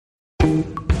Hi,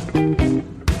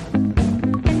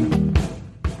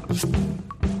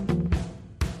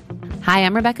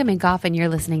 I'm Rebecca Minkoff, and you're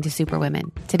listening to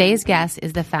Superwomen. Today's guest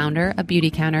is the founder of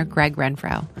Beautycounter, Greg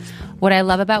Renfro. What I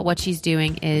love about what she's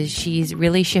doing is she's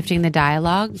really shifting the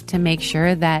dialogue to make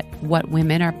sure that what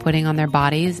women are putting on their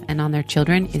bodies and on their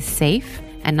children is safe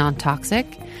and non-toxic.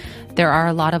 There are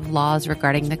a lot of laws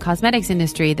regarding the cosmetics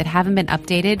industry that haven't been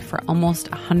updated for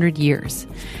almost 100 years.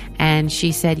 And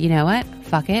she said, you know what?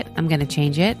 Fuck it. I'm going to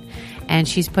change it. And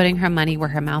she's putting her money where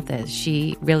her mouth is.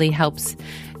 She really helps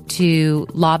to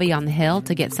lobby on the Hill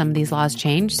to get some of these laws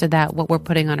changed so that what we're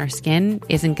putting on our skin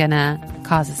isn't going to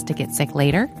cause us to get sick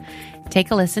later. Take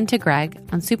a listen to Greg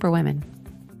on Superwomen.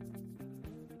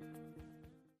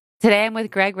 Today I'm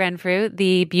with Greg Renfro,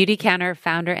 the Beautycounter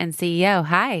founder and CEO.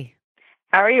 Hi.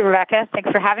 How are you, Rebecca? Thanks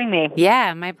for having me.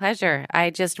 Yeah, my pleasure.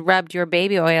 I just rubbed your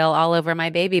baby oil all over my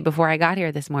baby before I got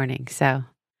here this morning. So.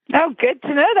 Oh, good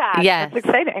to know that. Yes. That's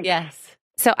exciting. Yes.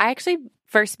 So I actually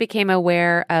first became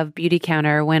aware of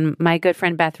Beautycounter when my good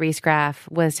friend Beth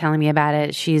Riesgraff was telling me about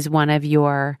it. She's one of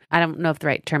your, I don't know if the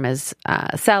right term is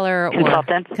seller or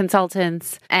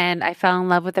consultants. And I fell in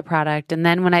love with the product. And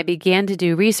then when I began to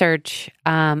do research,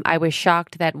 I was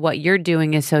shocked that what you're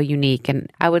doing is so unique. And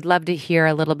I would love to hear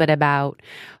a little bit about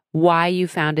why you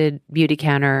founded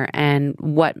Beautycounter and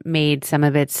what made some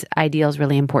of its ideals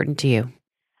really important to you.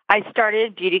 I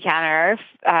started Beautycounter,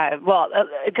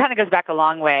 it kind of goes back a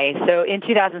long way. So in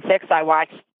 2006, I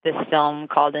watched this film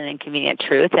called An Inconvenient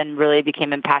Truth and really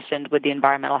became impassioned with the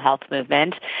environmental health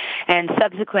movement. And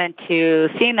subsequent to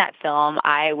seeing that film,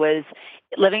 I was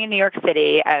living in New York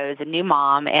City. I was a new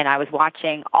mom, and I was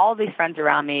watching all these friends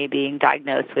around me being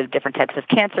diagnosed with different types of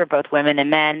cancer, both women and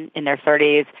men in their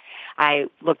 30s. I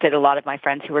looked at a lot of my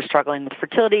friends who were struggling with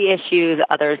fertility issues,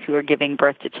 others who were giving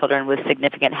birth to children with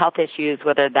significant health issues,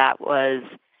 whether that was,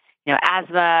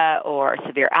 asthma or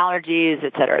severe allergies,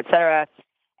 et cetera, et cetera.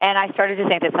 And I started to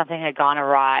think that something had gone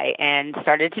awry and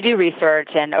started to do research.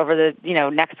 And over the,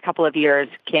 next couple of years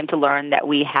came to learn that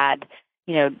we had,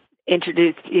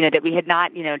 introduced, that we had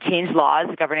not, changed laws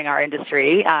governing our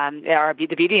industry,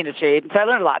 the beauty industry. So I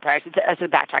learned a lot. Sorry, I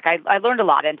should backtrack. I learned a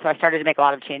lot, and so I started to make a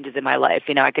lot of changes in my life.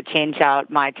 I could change out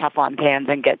my Teflon pans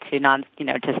and get to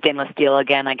to stainless steel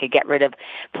again. I could get rid of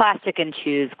plastic and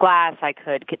choose glass. I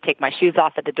could take my shoes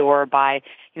off at the door, buy,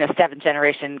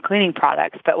 7th-generation cleaning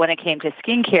products. But when it came to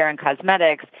skincare and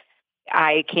cosmetics,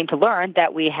 I came to learn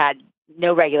that we had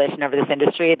no regulation over this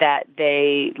industry, that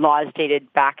laws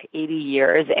dated back 80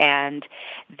 years, and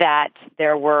that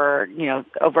there were,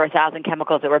 over 1,000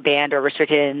 chemicals that were banned or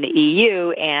restricted in the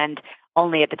EU, and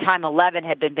only at the time 11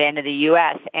 had been banned in the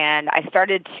U.S. And I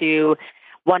started to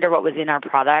wonder what was in our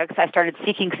products. I started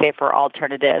seeking safer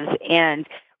alternatives and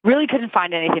really couldn't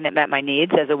find anything that met my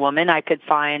needs as a woman. I could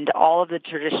find all of the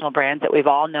traditional brands that we've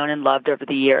all known and loved over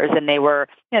the years, and they were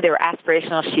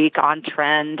aspirational, chic, on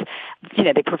trend.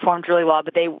 They performed really well,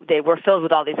 but they were filled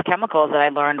with all these chemicals that I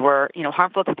learned were,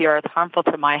 harmful to the earth, harmful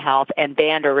to my health, and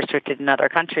banned or restricted in other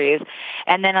countries.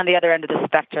 And then on the other end of the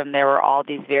spectrum, there were all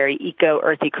these very eco,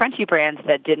 earthy, crunchy brands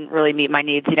that didn't really meet my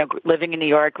needs. Living in New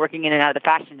York, working in and out of the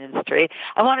fashion industry,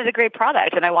 I wanted a great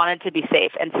product, and I wanted to be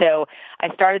safe. And so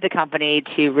I started the company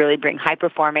to really bring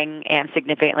high-performing and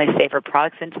significantly safer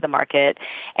products into the market,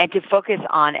 and to focus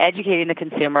on educating the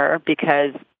consumer,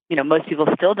 because most people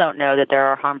still don't know that there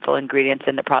are harmful ingredients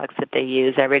in the products that they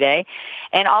use every day.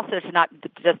 And also to not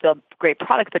just build great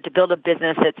products, but to build a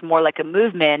business that's more like a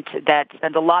movement that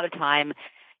spends a lot of time,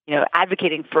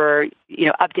 advocating for,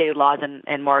 updated laws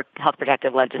and more health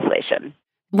protective legislation.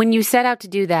 When you set out to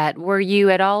do that, were you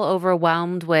at all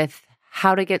overwhelmed with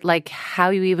how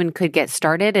you even could get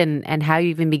started and how you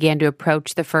even began to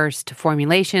approach the first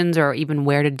formulations or even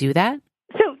where to do that?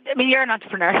 You're an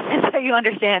entrepreneur, so you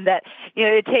understand that,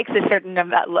 it takes a certain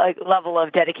level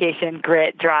of dedication,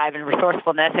 grit, drive, and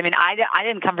resourcefulness. I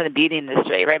didn't come from the beauty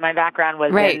industry, right? My background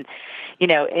was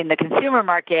in the consumer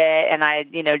market, and I,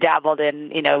 dabbled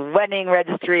in, wedding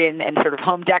registry and sort of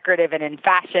home decorative and in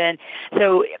fashion.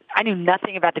 So I knew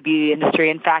nothing about the beauty industry.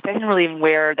 In fact, I didn't really even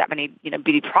wear that many,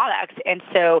 beauty products. And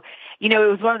so, it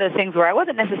was one of those things where I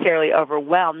wasn't necessarily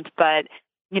overwhelmed, but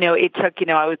it took,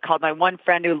 I called my one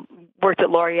friend who worked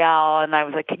at L'Oreal, and I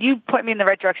was like, could you point me in the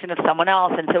right direction of someone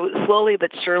else? And so slowly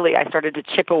but surely, I started to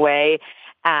chip away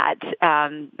at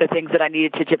the things that I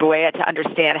needed to chip away at to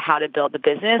understand how to build the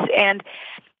business. And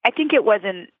I think it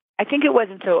wasn't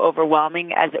so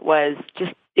overwhelming as it was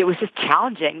just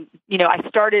challenging. I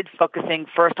started focusing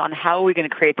first on how are we going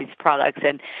to create these products,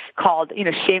 and called,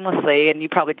 shamelessly, and you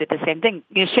probably did the same thing,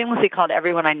 shamelessly called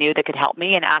everyone I knew that could help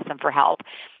me and asked them for help.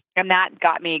 And that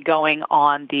got me going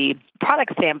on the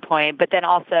product standpoint. But then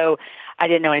also, I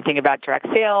didn't know anything about direct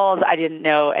sales. I didn't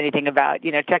know anything about,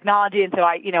 technology. And so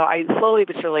I slowly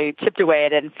but surely chipped away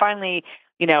at it. And finally,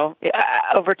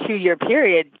 over a 2-year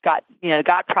period, got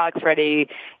products ready,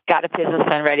 got a business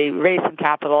plan ready, raised some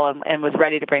capital, and was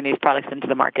ready to bring these products into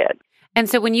the market. And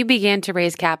so when you began to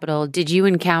raise capital, did you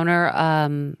encounter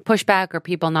pushback or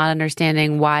people not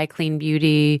understanding why clean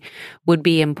beauty would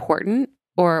be important?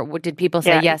 Or did people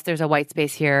say, yes, there's a white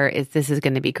space here, this is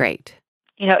going to be great?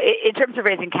 In terms of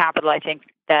raising capital, I think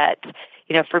that,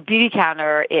 for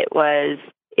Beautycounter,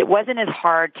 it wasn't as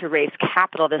hard to raise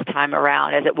capital this time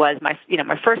around as it was my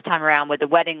first time around with the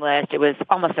wedding list. It was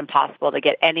almost impossible to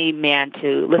get any man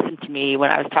to listen to me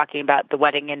when I was talking about the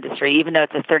wedding industry, even though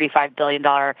it's a $35 billion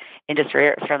industry,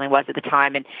 it certainly was at the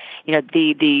time. And,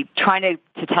 the trying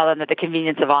to tell them that the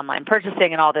convenience of online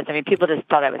purchasing and all this, people just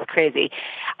thought I was crazy.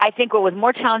 I think what was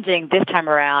more challenging this time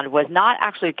around was not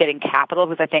actually getting capital,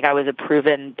 because I think I was a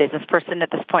proven business person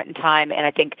at this point in time. And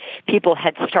I think people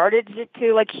had started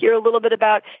to hear a little bit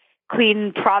about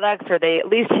clean products, or they at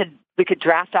least we could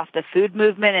draft off the food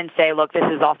movement and say, look, this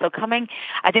is also coming.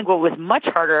 I think what was much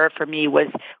harder for me was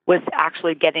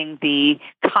actually getting the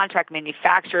contract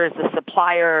manufacturers, the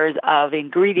suppliers of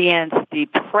ingredients, the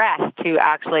press to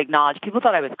actually acknowledge. People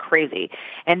thought I was crazy.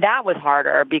 And that was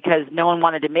harder because no one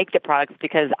wanted to make the products,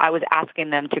 because I was asking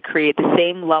them to create the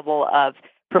same level of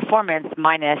performance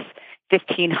minus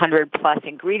 1,500 plus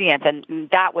ingredients. And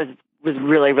that was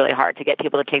really, really hard to get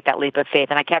people to take that leap of faith.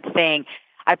 And I kept saying,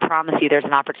 I promise you there's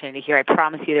an opportunity here. I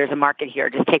promise you there's a market here.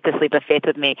 Just take this leap of faith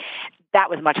with me. That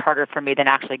was much harder for me than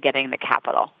actually getting the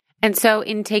capital. And so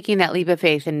in taking that leap of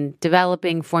faith and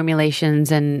developing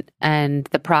formulations and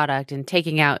the product and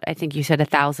taking out, I think you said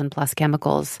 1,000 plus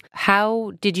chemicals,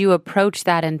 how did you approach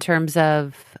that in terms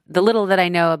of the little that I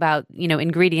know about,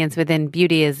 ingredients within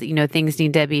beauty is, things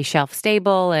need to be shelf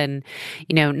stable and,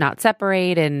 not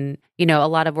separate. And, a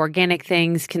lot of organic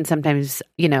things can sometimes,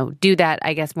 do that,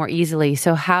 I guess, more easily.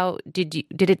 So how did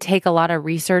it take a lot of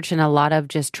research and a lot of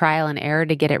just trial and error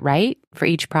to get it right for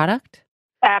each product?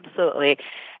 Absolutely.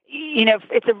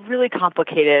 It's a really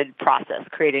complicated process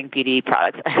creating beauty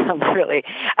products. Really.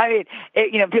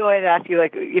 People always ask you,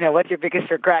 what's your biggest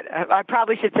regret? I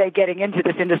probably should say getting into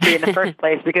this industry in the first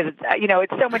place, because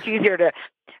it's so much easier to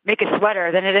make a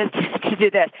sweater than it is to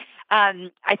do this.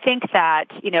 I think that,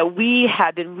 we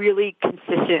have been really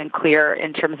consistent and clear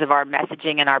in terms of our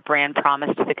messaging and our brand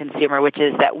promise to the consumer, which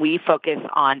is that we focus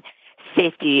on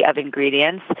safety of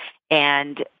ingredients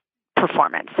and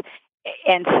performance.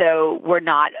 And so we're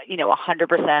not,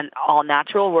 100% all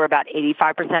natural. We're about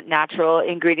 85% natural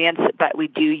ingredients, but we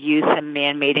do use some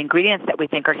man-made ingredients that we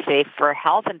think are safe for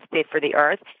health and safe for the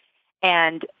earth.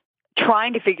 And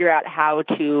trying to figure out how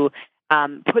to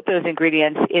put those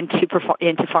ingredients into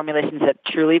formulations that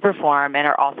truly perform and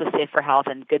are also safe for health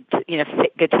and good to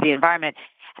the environment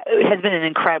has been an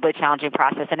incredibly challenging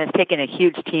process, and it's taken a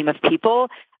huge team of people.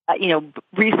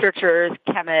 Researchers,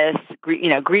 chemists,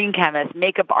 green chemists,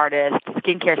 makeup artists,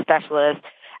 skincare specialists,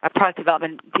 product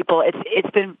development people.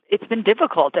 It's been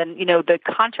difficult, and the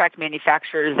contract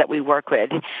manufacturers that we work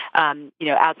with,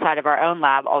 outside of our own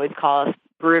lab, always call us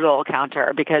brutal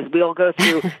counter, because we'll go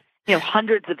through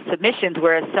hundreds of submissions,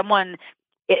 whereas someone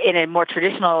in a more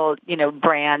traditional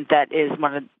brand that is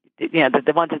one of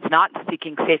the ones that's not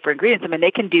seeking safer ingredients,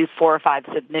 they can do 4 or 5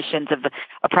 submissions of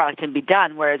a product and be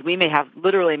done, whereas we may have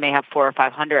 400 or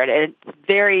 500. And it's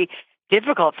very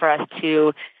difficult for us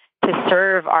to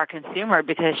serve our consumer,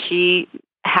 because she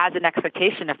has an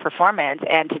expectation of performance,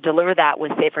 and to deliver that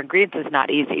with safer ingredients is not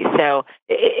easy. So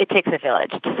it takes a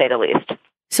village, to say the least.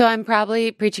 So I'm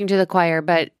probably preaching to the choir,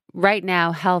 but right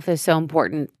now, health is so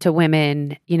important to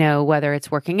women, whether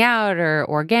it's working out or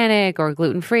organic or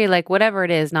gluten-free, whatever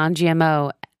it is,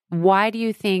 non-GMO. Why do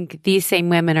you think these same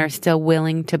women are still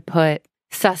willing to put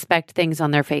suspect things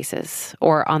on their faces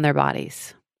or on their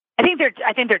bodies? I think there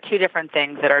are 2 different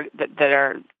things that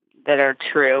are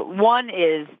true. One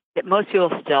is that most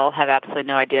people still have absolutely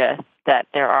no idea that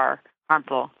there are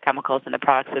harmful chemicals in the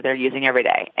products that they're using every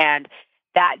day. And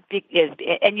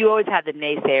and you always have the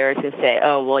naysayers who say,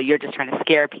 oh, well, you're just trying to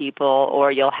scare people, or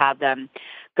you'll have them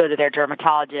go to their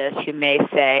dermatologist who may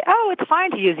say, oh, it's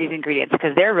fine to use these ingredients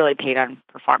because they're really paid on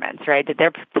performance, right? That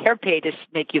they're paid to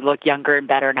make you look younger and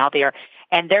better and healthier,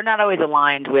 and they're not always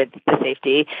aligned with the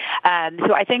safety.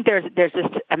 So I think there's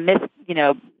just a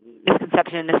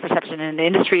misconception and misperception in the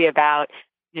industry about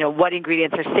what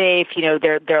ingredients are safe.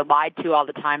 They're lied to all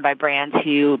the time by brands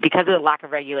who, because of the lack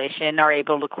of regulation, are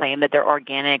able to claim that they're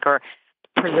organic or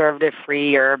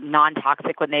preservative-free or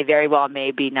non-toxic when they very well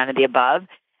may be none of the above.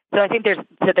 So I think there's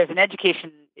an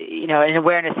education an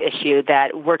awareness issue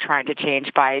that we're trying to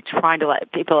change by trying to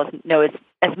let people know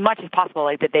as much as possible,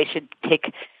 like that they should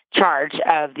take charge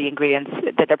of the ingredients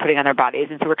that they're putting on their bodies.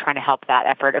 And so we're trying to help that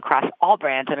effort across all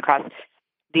brands and across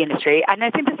the industry. And I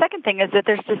think the second thing is that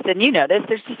there's just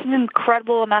an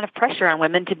incredible amount of pressure on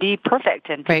women to be perfect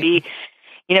and to be,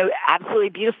 absolutely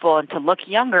beautiful and to look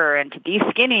younger and to be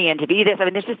skinny and to be this. I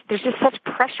mean, there's just such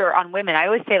pressure on women. I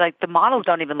always say, like, the models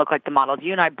don't even look like the models.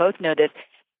 You and I both know this.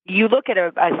 You look at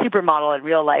a supermodel in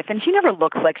real life, and she never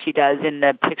looks like she does in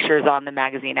the pictures on the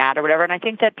magazine ad or whatever. And I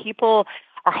think that people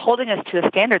are holding us to a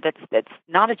standard that's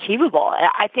not achievable.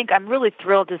 I think I'm really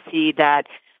thrilled to see that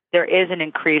there is an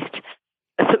increased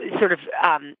sort of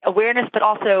awareness, but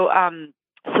also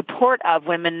support of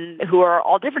women who are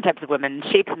all different types of women,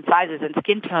 shapes and sizes and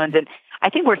skin tones. And I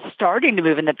think we're starting to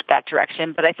move in that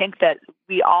direction. But I think that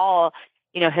we all,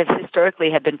 have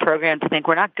historically been programmed to think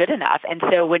we're not good enough. And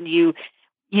so when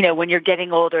when you're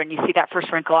getting older and you see that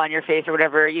first wrinkle on your face or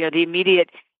whatever, the immediate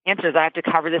answer is I have to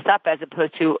cover this up, as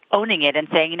opposed to owning it and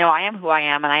saying, I am who I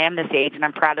am and I am this age and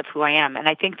I'm proud of who I am. And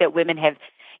I think that women have,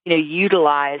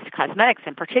 utilized cosmetics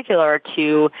in particular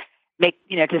to make,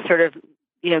 to sort of,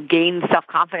 gain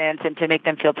self-confidence and to make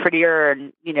them feel prettier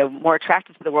and, more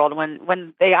attractive to the world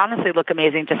when they honestly look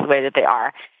amazing just the way that they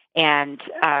are. And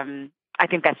I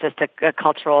think that's just a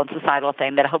cultural and societal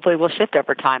thing that hopefully will shift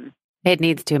over time. It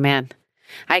needs to, man.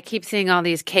 I keep seeing all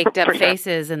these caked up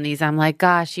faces and these, I'm like,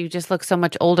 gosh, you just look so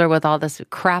much older with all this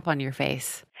crap on your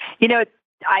face.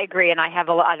 I agree. And I have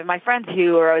a lot of my friends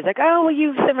who are always like, oh, well,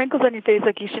 you have some wrinkles on your face.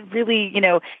 Like, you should really,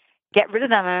 get rid of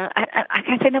them. And I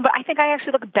kind of say, no, but I think I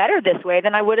actually look better this way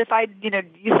than I would if I,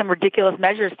 use some ridiculous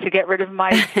measures to get rid of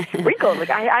my wrinkles. Like,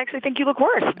 I actually think you look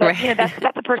worse. But, right.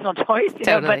 That's a personal choice.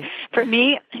 Totally. But for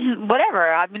me,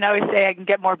 whatever. I mean, I always say I can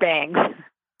get more bangs.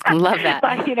 Love that.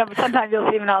 But, sometimes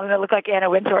you'll see me now and I look like Anna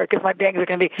Wintour because my bangs are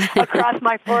going to be across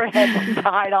my forehead to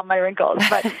hide all my wrinkles.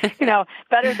 But,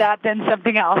 better that than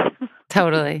something else.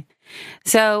 Totally.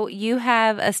 So you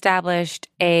have established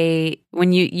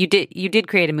when you did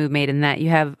create a movement in that you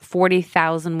have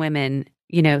 40,000 women,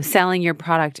 selling your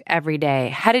product every day.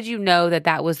 How did you know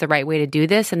that was the right way to do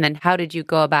this? And then how did you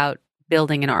go about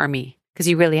building an army? Because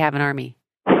you really have an army.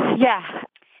 Yeah.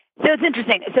 So it's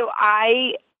interesting. So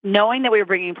knowing that we were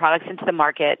bringing products into the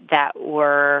market that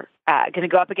were going to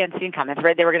go up against the incumbents,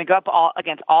 right? They were going to go up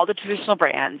against all the traditional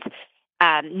brands.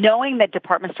 Knowing that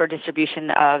department store distribution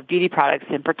of beauty products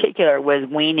in particular was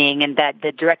waning and that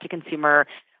the direct-to-consumer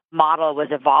model was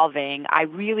evolving, I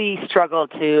really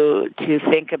struggled to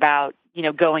think about,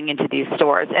 going into these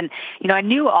stores. And, I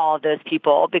knew all of those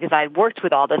people because I worked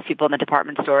with all those people in the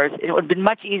department stores. It would have been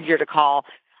much easier to call,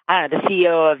 I don't know, the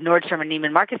CEO of Nordstrom and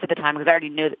Neiman Marcus at the time because I already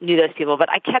knew those people. But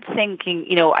I kept thinking,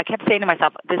 I kept saying to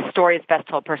myself, this story is best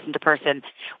told person to person.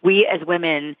 We as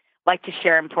women like to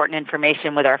share important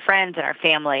information with our friends and our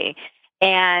family.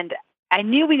 And I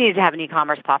knew we needed to have an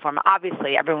e-commerce platform.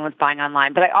 Obviously, everyone was buying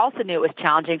online, but I also knew it was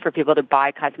challenging for people to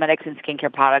buy cosmetics and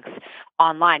skincare products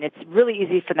online. It's really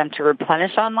easy for them to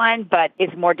replenish online, but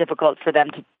it's more difficult for them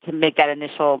to make that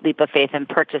initial leap of faith and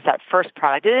purchase that first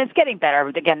product. And it's getting better.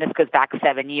 Again, this goes back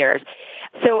 7 years.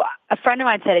 So a friend of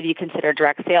mine said, have you considered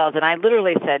direct sales? And I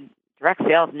literally said, direct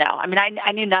sales? No. I mean,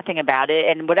 I knew nothing about it,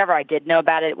 and whatever I did know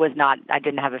about it I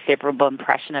didn't have a favorable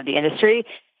impression of the industry.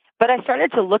 But I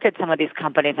started to look at some of these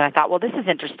companies, and I thought, well, this is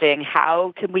interesting.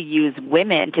 How can we use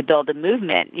women to build a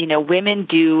movement? Women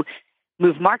do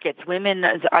move markets. Women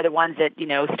are the ones that,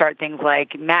 start things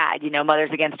like MAD,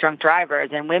 Mothers Against Drunk Drivers,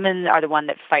 and women are the ones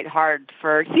that fight hard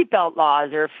for seatbelt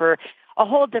laws or for a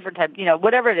whole different type,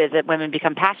 whatever it is that women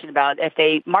become passionate about. If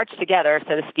they march together,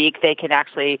 so to speak, they can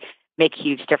actually make a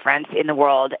huge difference in the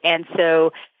world. And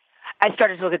so I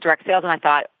started to look at direct sales and I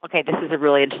thought, okay, this is a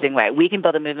really interesting way. We can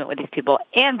build a movement with these people.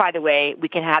 And by the way, we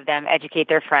can have them educate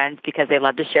their friends because they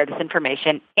love to share this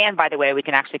information. And by the way, we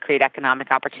can actually create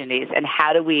economic opportunities. And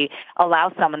how do we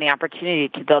allow someone the opportunity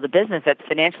to build a business that's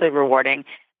financially rewarding,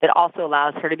 that also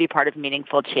allows her to be part of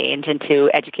meaningful change and to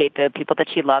educate the people that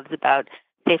she loves about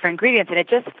safer ingredients? And it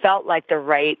just felt like the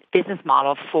right business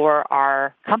model for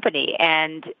our company.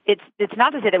 And it's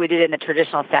not to say that we did it in the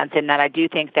traditional sense, in that I do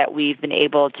think that we've been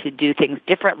able to do things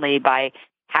differently by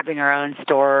having our own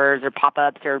stores or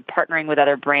pop-ups or partnering with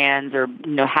other brands or,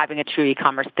 having a true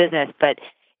e-commerce business. But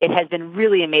it has been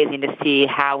really amazing to see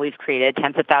how we've created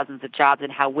tens of thousands of jobs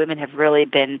and how women have really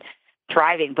been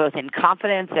thriving both in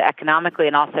confidence, economically,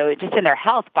 and also just in their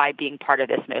health by being part of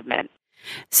this movement.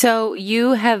 So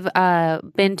you have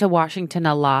been to Washington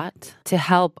a lot to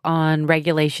help on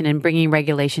regulation and bringing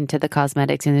regulation to the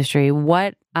cosmetics industry.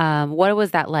 What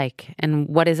was that like? And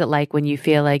what is it like when you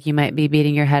feel like you might be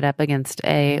beating your head up against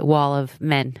a wall of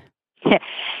men?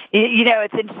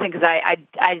 It's interesting because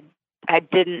I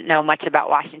didn't know much about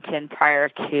Washington prior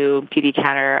to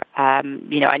Beautycounter. I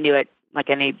knew it like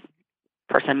any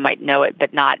person might know it,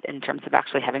 but not in terms of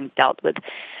actually having dealt with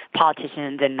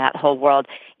politicians and that whole world.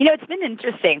 It's been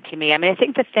interesting to me. I mean, I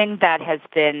think the thing that has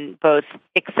been both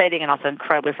exciting and also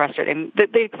incredibly frustrating,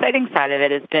 the exciting side of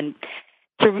it has been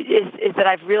is that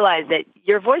I've realized that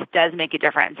your voice does make a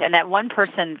difference, and that one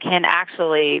person can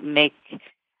actually make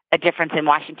a difference in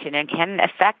Washington and can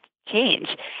affect change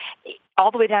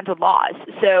all the way down to laws.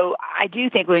 So I do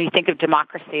think when you think of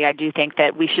democracy, I do think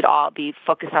that we should all be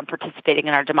focused on participating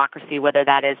in our democracy, whether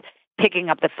that is picking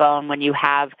up the phone when you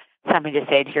have something to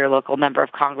say to your local member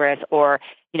of Congress or,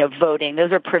 voting.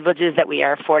 Those are privileges that we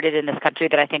are afforded in this country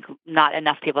that I think not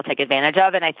enough people take advantage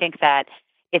of. And I think that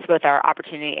it's both our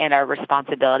opportunity and our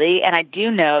responsibility. And I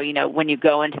do know, when you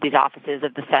go into these offices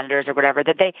of the senators or whatever,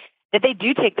 that they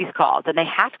do take these calls and they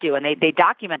have to, and they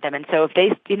document them. And so if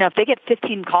they get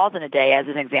 15 calls in a day, as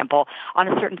an example, on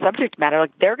a certain subject matter,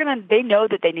 like they know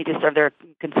that they need to serve their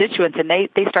constituents, and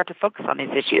they start to focus on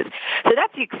these issues. So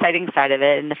that's the exciting side of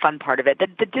it and the fun part of it.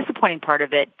 The disappointing part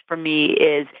of it for me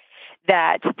is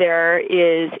that there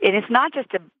is, and it's not just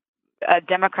a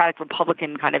Democratic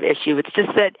Republican kind of issue. It's just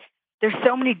that there's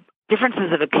so many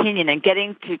differences of opinion, and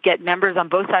getting to get members on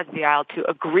both sides of the aisle to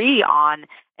agree on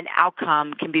an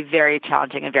outcome can be very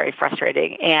challenging and very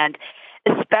frustrating. And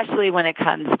especially when it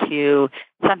comes to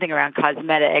something around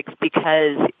cosmetics,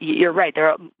 because you're right,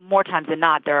 there are more times than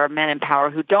not, there are men in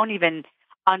power who don't even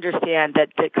understand that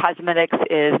the cosmetics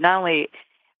is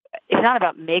it's not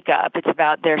about makeup, it's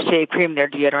about their shave cream, their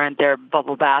deodorant, their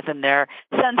bubble bath, and their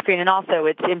sunscreen, and also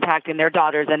it's impacting their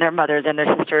daughters and their mothers and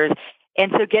their sisters.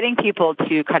 And so getting people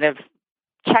to kind of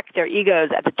check their egos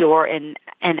at the door and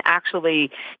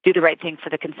actually do the right thing for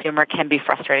the consumer can be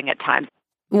frustrating at times.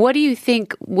 What do you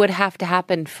think would have to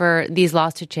happen for these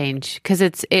laws to change? Because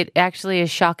it actually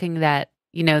is shocking that,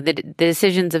 the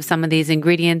decisions of some of these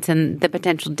ingredients and the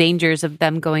potential dangers of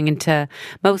them going into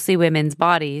mostly women's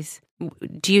bodies.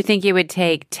 Do you think it would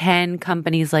take 10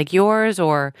 companies like yours,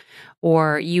 or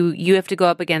you have to go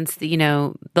up against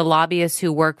the lobbyists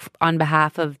who work on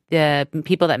behalf of the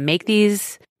people that make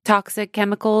these toxic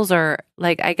chemicals? Or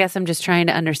I guess I'm just trying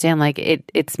to understand,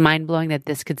 it's mind blowing that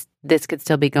this could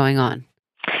still be going on.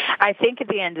 I think at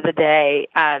the end of the day,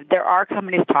 there are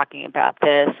companies talking about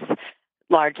this,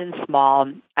 large and small.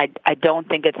 I don't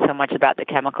think it's so much about the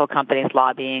chemical companies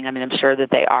lobbying. I mean, I'm sure that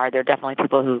they are. There are definitely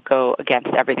people who go against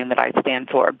everything that I stand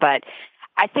for. But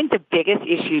I think the biggest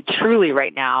issue truly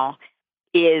right now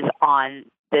is on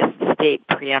this state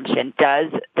preemption.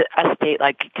 Does a state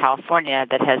like California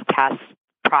that has passed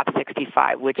Prop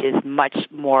 65, which is much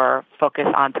more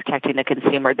focused on protecting the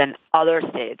consumer than other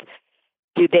states,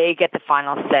 do they get the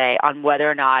final say on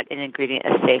whether or not an ingredient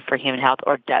is safe for human health,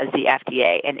 or does the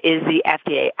FDA? And is the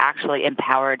FDA actually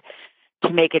empowered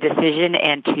to make a decision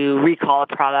and to recall a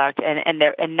product? And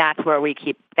that's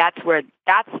where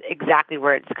that's exactly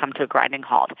where it's come to a grinding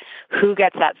halt. Who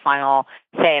gets that final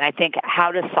say? And I think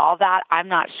how to solve that, I'm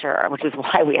not sure, which is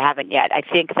why we haven't yet. I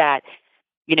think that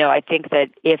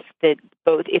if the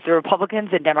Republicans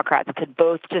and Democrats could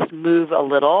both just move a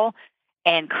little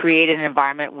and create an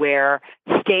environment where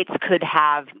states could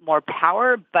have more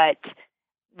power, but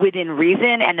within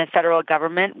reason, and the federal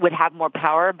government would have more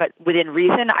power, but within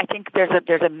reason, I think there's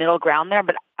a middle ground there,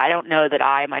 but I don't know that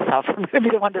I myself am going to be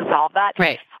the one to solve that.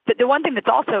 Right. But the one thing that's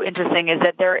also interesting is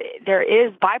that there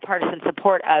is bipartisan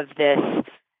support of this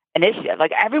initiative.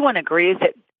 Like, everyone agrees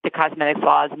that the cosmetics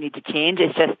laws need to change.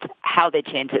 It's just how they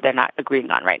change it they're not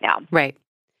agreeing on right now. Right.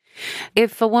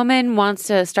 If a woman wants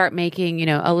to start making,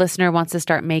 a listener wants to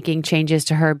start making changes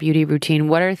to her beauty routine,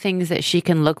 what are things that she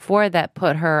can look for that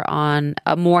put her on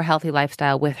a more healthy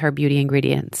lifestyle with her beauty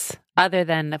ingredients? Other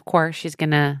than, of course, she's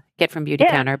going to get from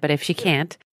Beautycounter, but if she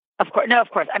can't. Of course. No, of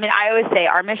course. I mean, I always say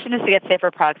our mission is to get safer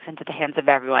products into the hands of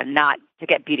everyone, not to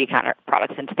get Beautycounter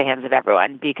products into the hands of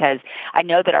everyone, because I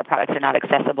know that our products are not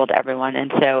accessible to everyone.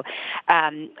 And so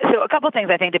a couple of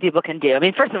things I think that people can do. I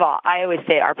mean, first of all, I always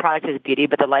say our product is beauty,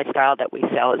 but the lifestyle that we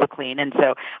sell is clean. And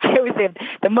so I always say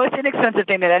the most inexpensive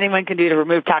thing that anyone can do to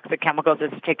remove toxic chemicals is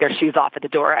to take their shoes off at the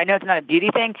door. I know it's not a beauty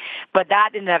thing, but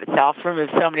that in and of itself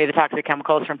removes so many of the toxic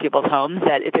chemicals from people's homes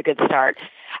that it's a good start.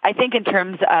 I think in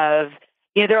terms of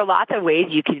there are lots of ways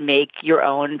you can make your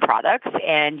own products,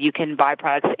 and you can buy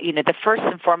products. The first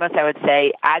and foremost, I would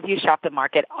say, as you shop the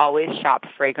market, always shop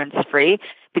fragrance-free,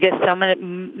 because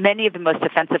many of the most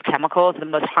offensive chemicals, the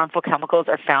most harmful chemicals,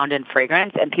 are found in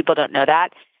fragrance, and people don't know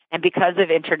that. And because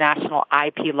of international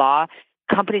IP law,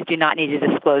 companies do not need to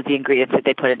disclose the ingredients that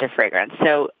they put into fragrance.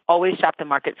 So always shop the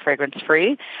market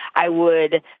fragrance-free. I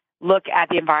would look at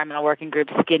the Environmental Working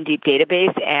Group's Skin Deep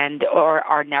database or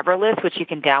our Never list, which you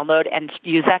can download and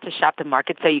use that to shop the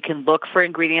market so you can look for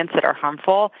ingredients that are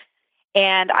harmful.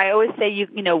 And I always say,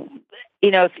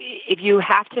 if you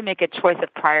have to make a choice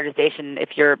of prioritization,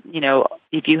 if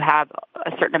you have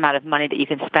a certain amount of money that you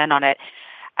can spend on it,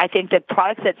 I think that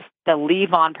products the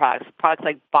leave-on products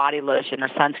like body lotion or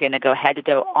sunscreen that go head to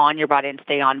toe on your body and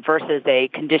stay on versus a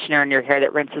conditioner in your hair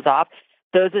that rinses off,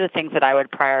 those are the things that I would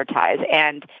prioritize.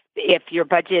 And if your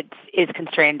budget is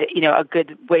constrained, a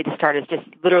good way to start is just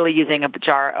literally using a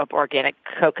jar of organic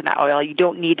coconut oil. You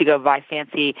don't need to go buy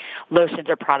fancy lotions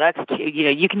or products.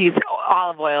 You can use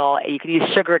olive oil. You can use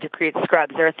sugar to create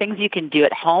scrubs. There are things you can do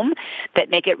at home that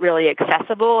make it really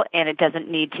accessible, and it doesn't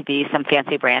need to be some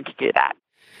fancy brand to do that.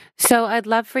 So I'd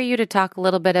love for you to talk a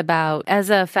little bit about, as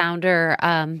a founder,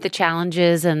 the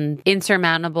challenges and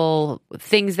insurmountable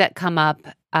things that come up.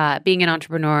 Being an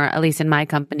entrepreneur, at least in my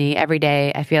company, every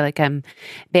day I feel like I'm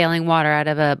bailing water out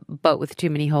of a boat with too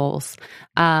many holes.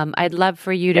 I'd love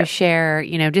for you to share,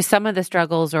 just some of the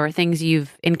struggles or things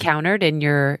you've encountered in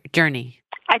your journey.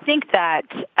 I think that,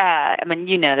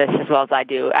 you know this as well as I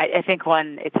do. I think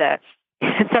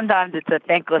sometimes it's a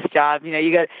thankless job.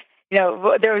 There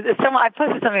was I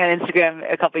posted something on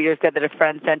Instagram a couple of years ago that a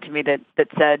friend sent to me that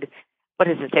said, what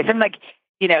does it say? Something like,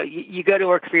 you go to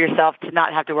work for yourself to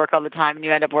not have to work all the time, and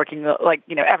you end up working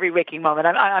every waking moment.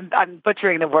 I'm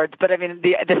butchering the words, but I mean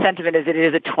the sentiment is that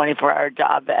it is a 24-hour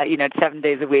job, 7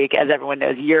 days a week, as everyone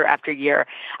knows, year after year.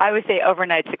 I would say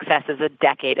overnight success is a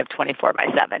decade of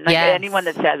 24/7. Yes. Anyone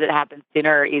that says it happens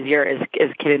sooner or easier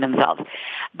is kidding themselves.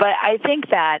 But I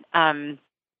think that, and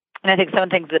I think some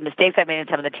things, the mistakes I made and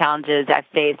some of the challenges I've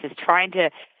faced is trying to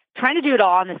do it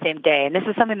all on the same day. And this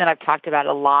is something that I've talked about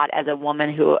a lot as a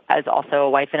woman who is also a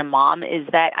wife and a mom, is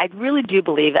that I really do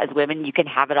believe as women you can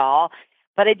have it all,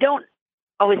 but I don't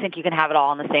always think you can have it all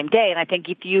on the same day. And I think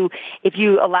if you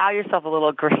allow yourself a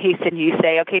little grace and you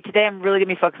say, okay, today I'm really going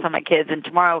to be focused on my kids, and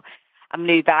tomorrow I'm going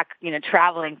to be back,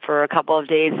 traveling for a couple of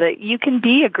days, that you can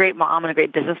be a great mom and a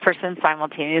great business person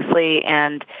simultaneously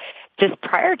and just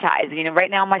prioritize. Right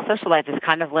now my social life is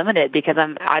kind of limited because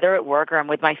I'm either at work or I'm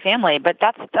with my family, but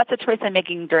that's a choice I'm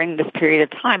making during this period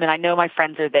of time. And I know my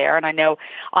friends are there, and I know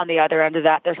on the other end of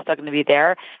that, they're still going to be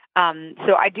there.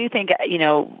 So I do think,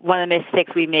 one of the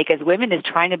mistakes we make as women is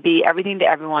trying to be everything to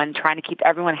everyone, trying to keep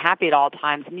everyone happy at all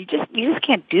times. And you just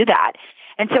can't do that.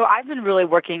 And so I've been really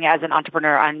working as an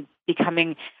entrepreneur on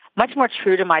becoming much more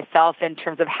true to myself in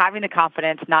terms of having the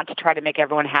confidence not to try to make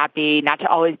everyone happy, not to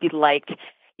always be liked,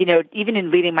 even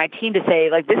in leading my team, to say,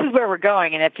 this is where we're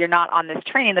going. And if you're not on this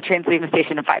train, the train's leaving the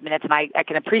station in 5 minutes. And I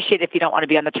can appreciate if you don't want to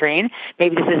be on the train.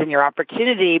 Maybe this isn't your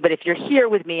opportunity. But if you're here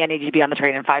with me, I need you to be on the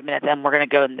train in 5 minutes, and we're going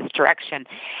to go in this direction.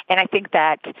 And I think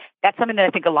that's something that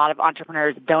I think a lot of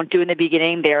entrepreneurs don't do in the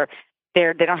beginning. They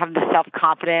don't have the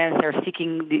self-confidence. They're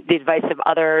seeking the advice of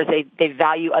others. They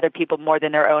value other people more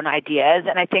than their own ideas.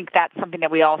 And I think that's something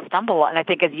that we all stumble on. And I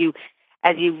think as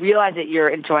you realize that you're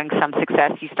enjoying some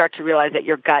success, you start to realize that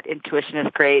your gut intuition is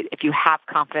great. If you have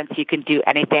confidence, you can do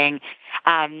anything,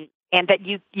 and that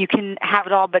you can have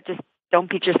it all, but just don't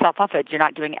beat yourself up if you're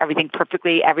not doing everything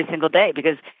perfectly every single day.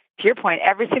 Because to your point,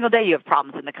 every single day you have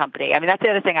problems in the company. I mean, that's the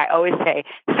other thing I always say.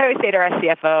 I always say to our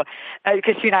CFO,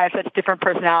 because she and I have such different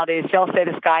personalities, she'll say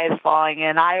the sky is falling,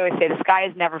 and I always say the sky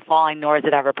is never falling, nor is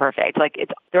it ever perfect.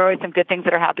 There are always some good things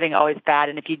that are happening, always bad,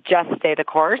 and if you just stay the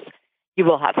course, you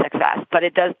will have success. But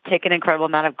it does take an incredible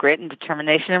amount of grit and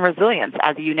determination and resilience,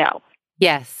 as you know.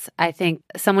 Yes, I think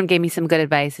someone gave me some good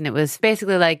advice, and it was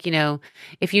basically like,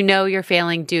 if you're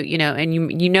failing, and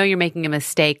you're making a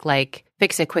mistake,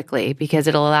 fix it quickly, because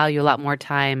it'll allow you a lot more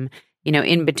time,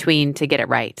 in between to get it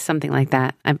right. Something like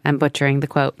that. I'm butchering the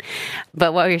quote,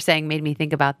 but what you're saying made me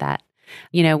think about that.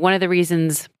 One of the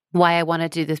reasons why I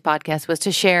wanted to do this podcast was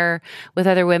to share with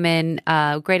other women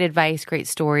great advice, great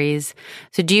stories.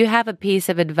 So do you have a piece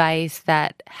of advice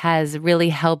that has really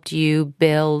helped you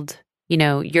build,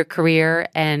 your career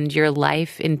and your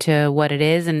life into what it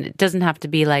is? And it doesn't have to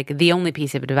be the only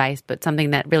piece of advice, but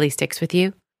something that really sticks with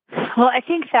you. Well, I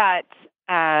think that,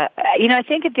 I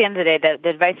think at the end of the day, the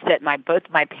advice that both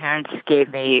my parents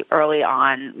gave me early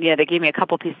on, they gave me a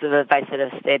couple pieces of advice that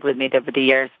have stayed with me over the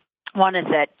years. One is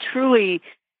that truly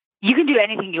you can do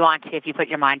anything you want to if you put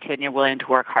your mind to it and you're willing to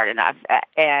work hard enough.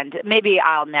 And maybe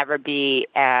I'll never be,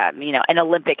 an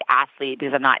Olympic athlete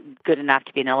because I'm not good enough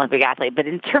to be an Olympic athlete. But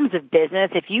in terms of business,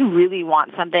 if you really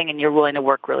want something and you're willing to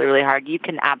work really, really hard, you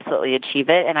can absolutely achieve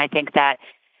it. And I think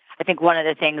one of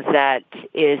the things that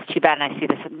is too bad, and I see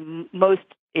this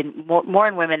more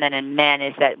in women than in men,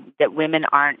 is that women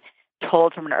aren't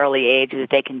told from an early age that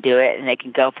they can do it and they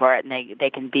can go for it and they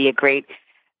can be a great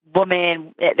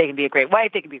woman, they can be a great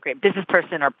wife, they can be a great business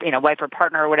person, or wife or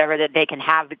partner or whatever, that they can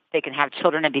have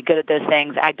children and be good at those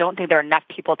things. I don't think there are enough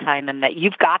people telling them that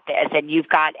you've got this and you've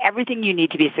got everything you need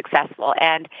to be successful.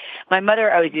 And my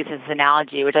mother always used this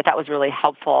analogy, which I thought was really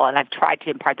helpful, and I've tried to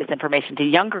impart this information to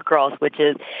younger girls, which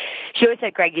is, she always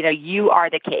said, Greg, you are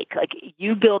the cake. Like,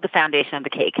 you build the foundation of the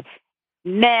cake.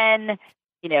 Men,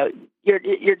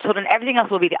 your children, everything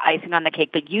else will be the icing on the cake,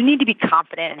 but you need to be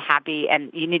confident and happy, and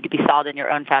you need to be solid in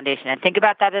your own foundation. And think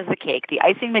about that as the cake. The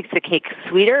icing makes the cake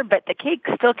sweeter, but the cake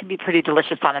still can be pretty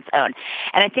delicious on its own.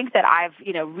 And I think that I've,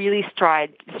 really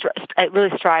strive,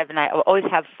 and I always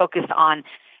have focused on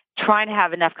trying to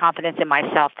have enough confidence in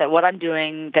myself that what I'm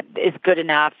doing that is good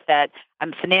enough, that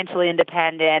I'm financially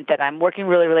independent, that I'm working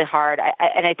really, really hard.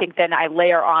 And I think then I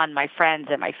layer on my friends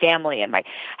and my family and my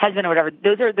husband or whatever.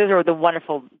 Those are the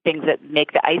wonderful things that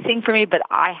make the icing for me. But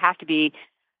I have to be,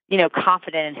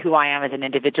 confident in who I am as an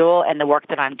individual and the work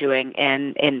that I'm doing,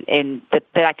 and that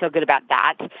I feel good about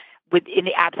that, in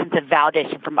the absence of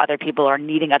validation from other people or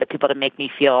needing other people to make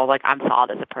me feel like I'm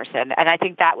solid as a person. And I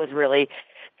think that was really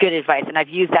good advice. And I've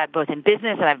used that both in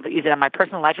business and I've used it in my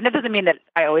personal life. And it doesn't mean that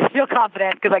I always feel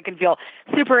confident, because I can feel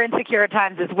super insecure at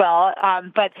times as well.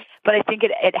 But I think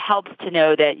it helps to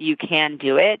know that you can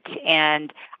do it.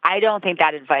 And I don't think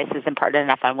that advice is imparted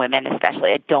enough on women,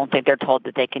 especially. I don't think they're told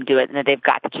that they can do it and that they've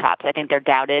got the chops. I think they're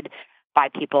doubted by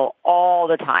people all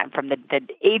the time, from the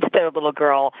age they're a little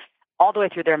girl all the way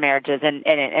through their marriages and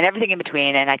everything in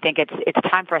between. And I think it's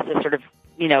time for us to sort of,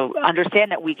 understand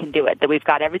that we can do it, that we've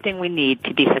got everything we need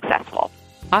to be successful.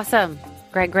 Awesome.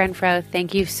 Greg Renfro,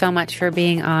 thank you so much for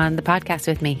being on the podcast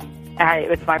with me.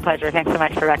 It's my pleasure. Thanks so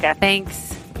much, Rebecca.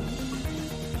 Thanks.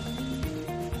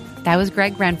 That was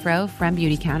Greg Renfro from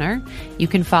Beauty Counter. You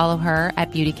can follow her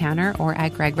at Beauty Counter or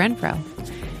at Greg Renfro.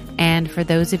 And for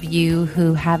those of you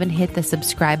who haven't hit the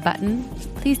subscribe button,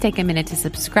 please take a minute to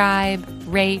subscribe,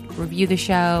 rate, review the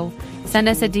show, send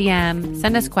us a DM,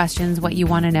 send us questions, what you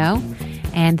want to know.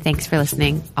 And thanks for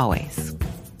listening always.